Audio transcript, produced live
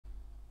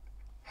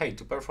Hey,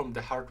 to perform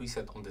the hard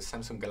reset on the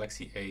Samsung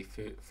Galaxy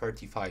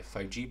A35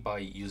 5G by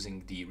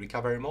using the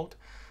recovery mode,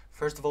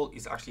 first of all,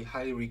 it's actually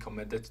highly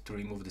recommended to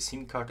remove the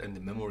SIM card and the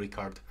memory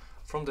card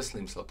from the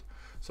SIM slot.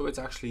 So it's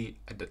actually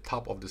at the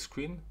top of the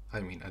screen,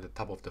 at the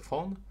top of the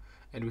phone,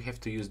 and we have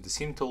to use the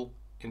SIM tool,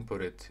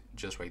 input it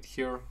just right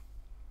here,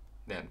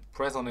 then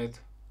press on it.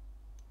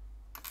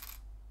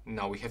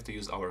 Now we have to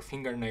use our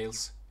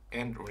fingernails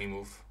and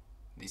remove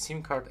the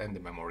SIM card and the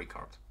memory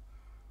card.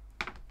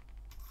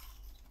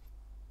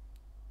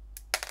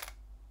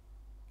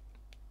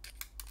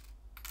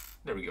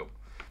 There we go.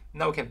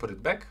 Now we can put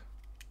it back.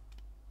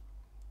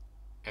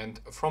 And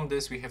from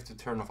this, we have to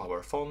turn off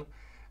our phone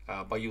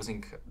by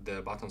using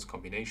the buttons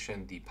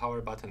combination, the power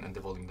button and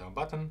the volume down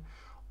button,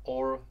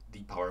 or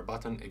the power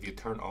button if you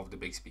turn off the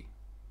Bixby.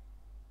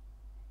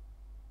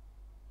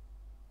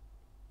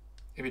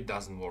 If it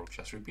doesn't work,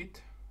 just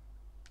repeat.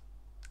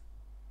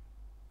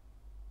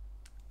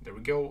 There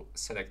we go.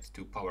 Select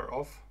to power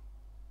off.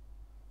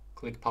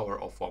 Click power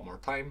off one more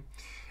time.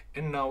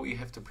 And now you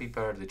have to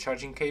prepare the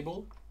charging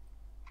cable.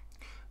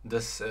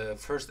 This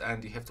first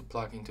end you have to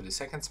plug into the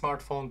second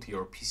smartphone, to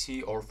your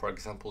PC, or for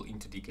example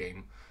into the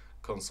game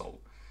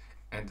console.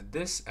 And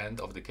this end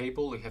of the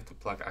cable you have to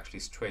plug actually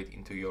straight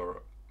into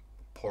your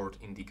port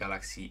in the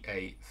Galaxy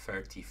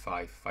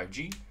A35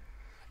 5G.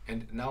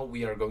 And now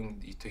we are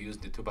going to use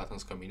the two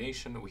buttons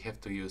combination. We have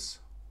to use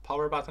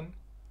power button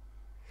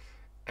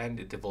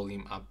and the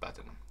volume up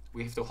button.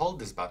 We have to hold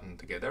this button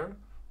together,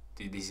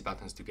 these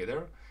buttons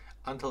together,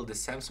 until the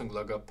Samsung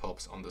logo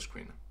pops on the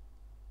screen.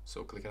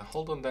 So click and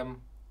hold on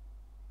them.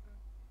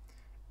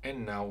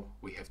 And now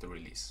we have to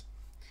release.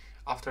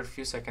 After a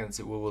few seconds,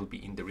 we will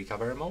be in the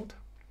recovery mode.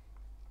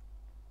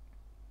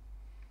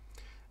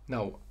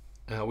 Now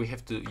we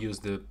have to use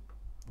the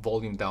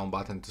volume down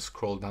button to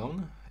scroll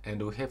down, and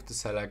we have to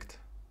select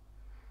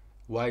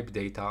wipe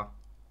data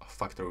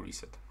factory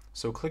reset.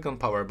 So click on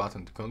power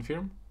button to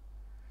confirm.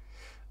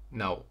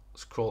 Now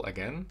scroll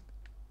again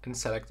and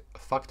select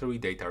factory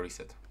data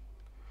reset.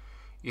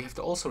 You have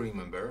to also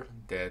remember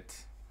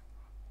that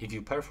if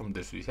you perform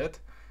this reset,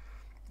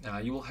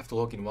 you will have to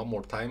log in one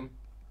more time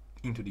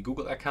into the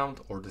Google account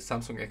or the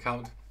Samsung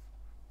account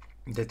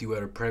that you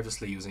were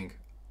previously using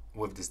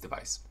with this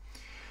device.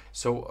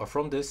 So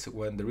from this,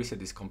 when the reset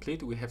is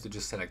complete, we have to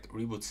just select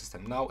reboot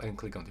system now and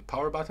click on the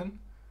power button.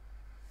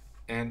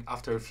 And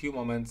after a few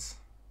moments,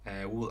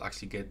 we will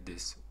actually get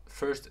this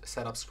first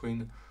setup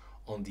screen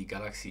on the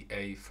Galaxy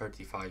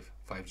A35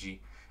 5G,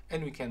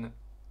 and we can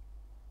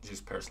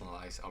just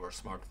personalize our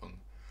smartphone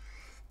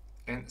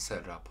and set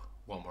it up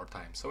one more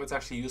time. So it's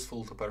actually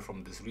useful to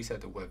perform this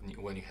reset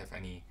when you have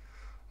any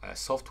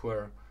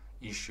software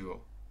issue.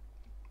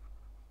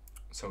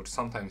 So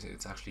sometimes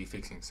it's actually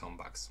fixing some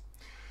bugs.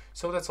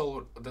 So that's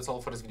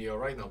all for this video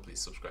right now. Please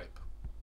subscribe.